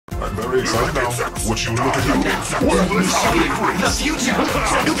I'm very excited now. What you looking at? Worthless the future!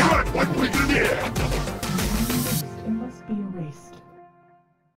 You got what we did! It must be erased.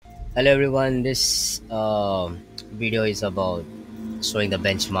 Hello everyone, this video is about showing the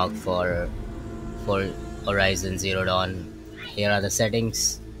benchmark for Horizon Zero Dawn. Here are the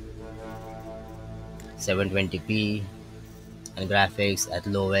settings: 720p and graphics at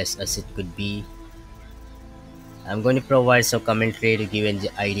lowest as it could be. I'm going to provide some commentary to give an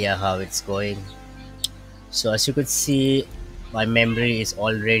idea how it's going. So as you could see, my memory is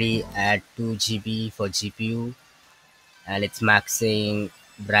already at 2GB for GPU, and it's maxing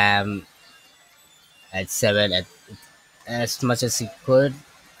RAM at 7 at as much as it could.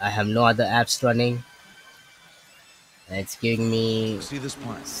 I have no other apps running. It's giving me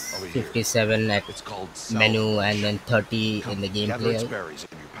 57 at menu and then 30 in the gameplay.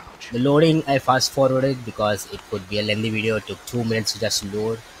 The loading I fast forwarded because it could be a lengthy video. It took 2 minutes to just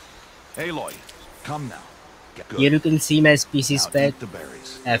load. Aloy, come now. Here you can see my PC spec: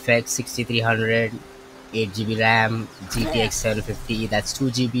 FX 6300, 8GB RAM, GTX 750, that's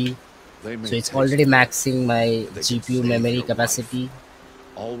 2GB. So it's already maxing my GPU memory capacity,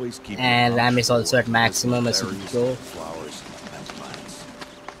 and RAM is also at maximum as you go.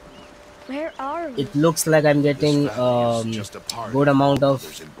 Where are we? It looks like I'm getting good amount of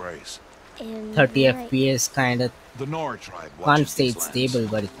 30 FPS kind of. Can't say it's stable,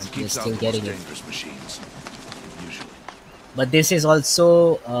 but you're still getting it. But this is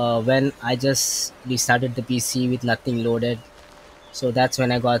also when I just restarted the PC with nothing loaded, so that's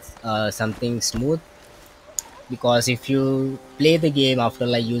when I got something smooth. Because if you play the game after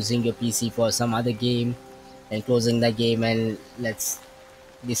like using your PC for some other game and closing the game and let's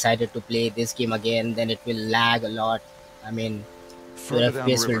decided to play this game again, then it will lag a lot. I mean, your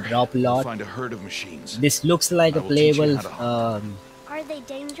FPS will drop a lot. This looks like a playable, Are they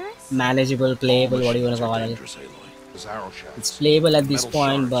dangerous? manageable, playable, what do you want to call it. It's playable at this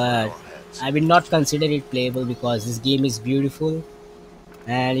point, but I will not consider it playable because this game is beautiful.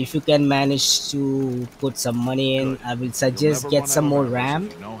 And if you can manage to put some money in, I will suggest get some more RAM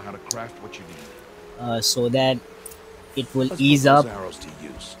so that it will ease up.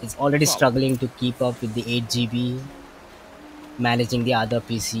 It's already struggling to keep up with the 8GB, managing the other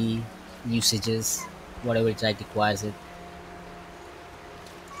PC usages, whatever it like requires it.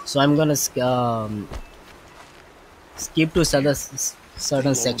 So I'm gonna skip to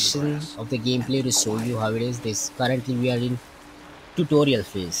certain section of the gameplay to show you how it is. Currently we are in tutorial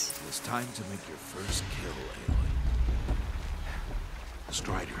phase. It's time to make your first kill, Aloy. The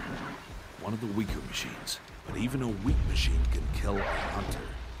Strider, one of the weaker machines, but even a weak machine can kill a hunter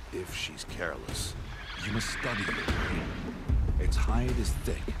if she's careless. You must study the brain. Its hide is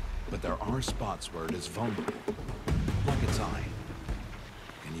thick, but there are spots where it is vulnerable, like its eye.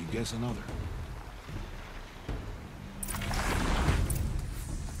 Can you guess another?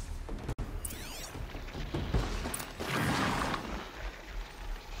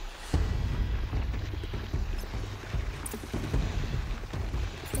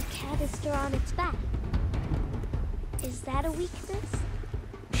 Canister on its back. Is that a weakness?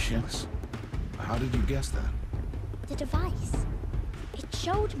 Yes. How did you guess that? The device. It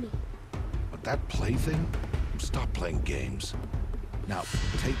showed me. But that plaything? Stop playing games. Now,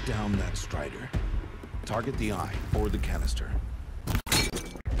 take down that Strider. Target the eye or the canister.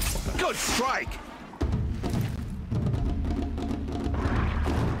 Good strike!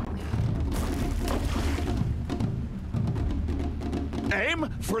 Aim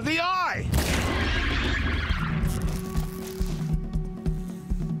for the eye!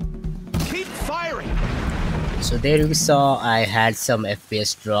 Keep firing! So there you saw I had some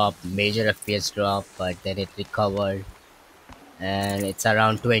FPS drop, major FPS drop, but then it recovered. And it's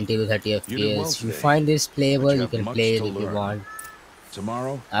around 20 to 30 FPS. If you find this playable, you can play it if you want.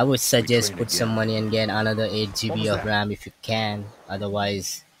 Tomorrow, I would suggest put some money and get another 8GB of RAM if you can.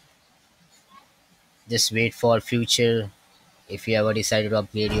 Otherwise, just wait for future if you ever decide to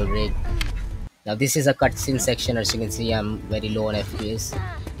upgrade your rig. Now this is a cutscene section. As you can see, I'm very low on FPS.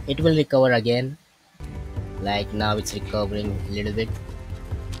 It will recover again. Like now it's recovering a little bit.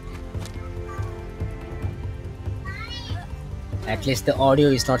 At least the audio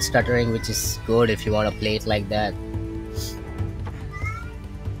is not stuttering, which is good if you want to play it like that.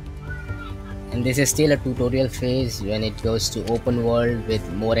 And this is still a tutorial phase. When it goes to open world with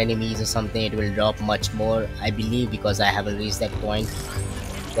more enemies or something, it will drop much more, I believe, because I haven't reached that point.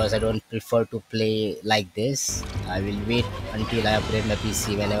 Because I don't prefer to play like this. I will wait until I upgrade my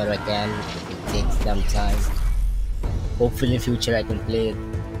PC whenever I can. It takes some time. Hopefully in future I can play it.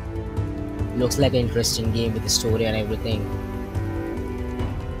 Looks like an interesting game with the story and everything.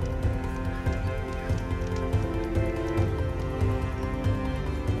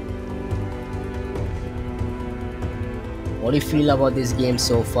 What do you feel about this game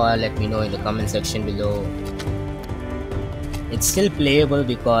so far? Let me know in the comment section below. It's still playable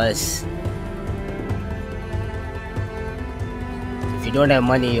because if you don't have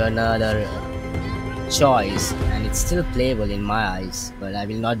money, you're another choice, and it's still playable in my eyes, but I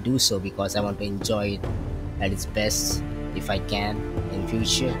will not do so because I want to enjoy it at its best if I can in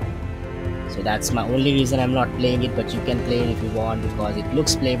future. So that's my only reason I'm not playing it, but you can play it if you want because it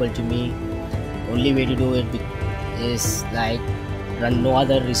looks playable to me. Only way to do it is like run no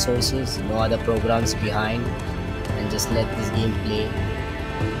other resources, no other programs behind, and just let this game play.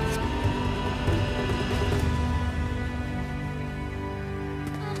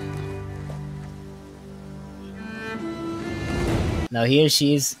 Now here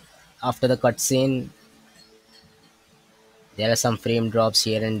she is after the cutscene. There are some frame drops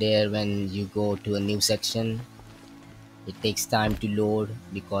here and there when you go to a new section. It takes time to load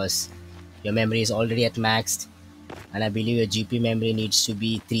because your memory is already at max, and I believe your GP memory needs to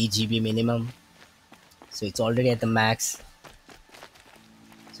be 3 GB minimum. So it's already at the max.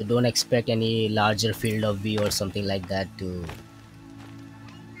 So don't expect any larger field of view or something like that to.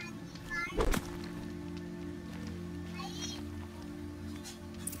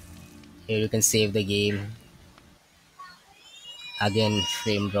 Here you can save the game. Again,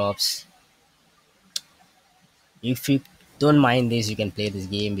 frame drops. If you don't mind this, you can play this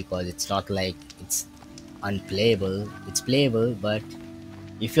game because it's not like it's unplayable. It's playable, but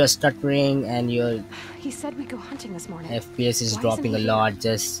if you're stuttering and your He said we go hunting this morning. FPS is Why dropping a isn't he lot, here?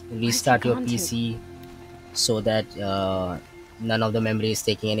 just Where's he restart your gone to? PC so that none of the memory is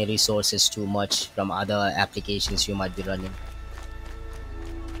taking any resources too much from other applications you might be running.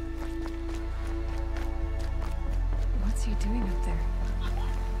 What's he doing up there?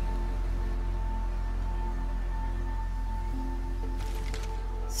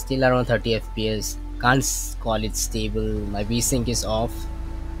 Still around 30 FPS. Can't call it stable. My VSync is off.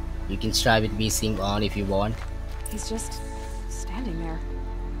 You can try with VSync on if you want. He's just standing there.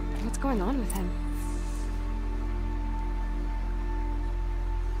 What's going on with him?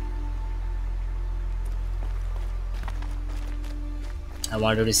 I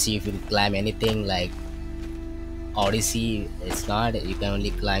wanted to see if you can climb anything like Odyssey. It's not. You can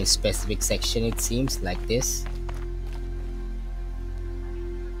only climb specific section, it seems, like this.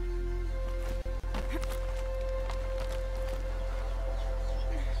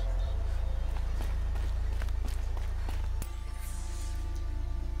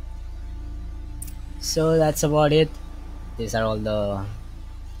 So that's about it. These are all the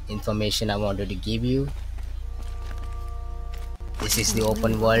information I wanted to give you. This is the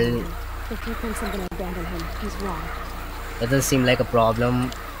open world. If he thinks I'm gonna abandon him, he's wrong. Doesn't seem like a problem.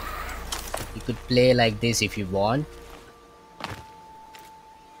 You could play like this if you want.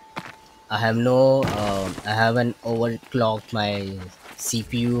 I haven't overclocked my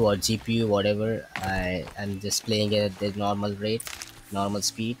CPU or GPU, whatever. I'm just playing it at the normal rate, normal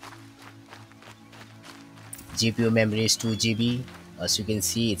speed. GPU memory is 2 GB. As you can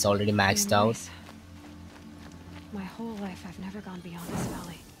see, it's already maxed out. Anyways, my whole life I've never gone beyond this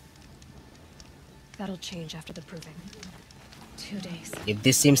valley. That'll change after the proving. 2 days. If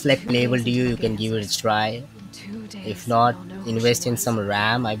this seems like playable to you, you can give it a try. 2 days. If not, I'll know who invest she in was some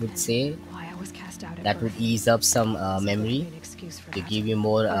RAM, I would and say. why I was cast out at That would birth. ease up some So there'll memory be an excuse for to that. give you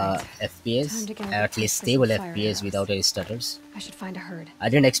more Alright, FPS, time to get or a at taste least for stable some fire FPS arrows. without any stutters. I should find a herd. I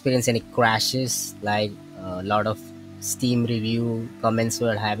didn't experience any crashes like a lot of Steam review comments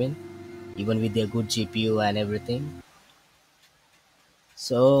were having, even with their good GPU and everything.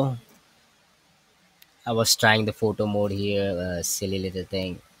 So I was trying the photo mode here, silly little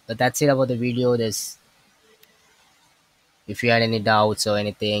thing. But that's it about the video. If you had any doubts or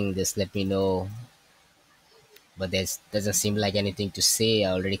anything, just let me know. But there's doesn't seem like anything to say.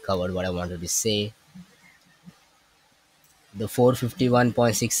 I already covered what I wanted to say. The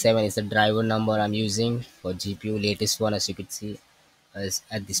 451.67 is the driver number I'm using for GPU, latest one, as you could see, as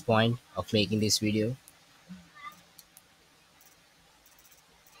at this point of making this video.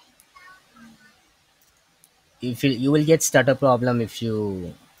 You will get stutter problem if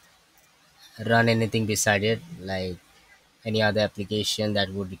you run anything beside it, like any other application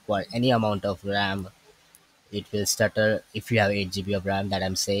that would require any amount of RAM. It will stutter if you have 8 GB of RAM, that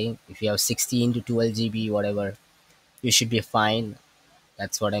I'm saying. If you have 16 to 12 GB, whatever, you should be fine.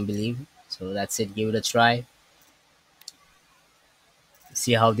 That's what I believe. So that's it. Give it a try.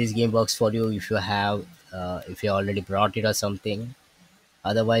 See how this game works for you if you already brought it or something.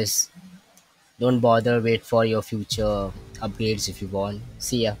 Otherwise, don't bother. Wait for your future upgrades if you want.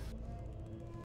 See ya.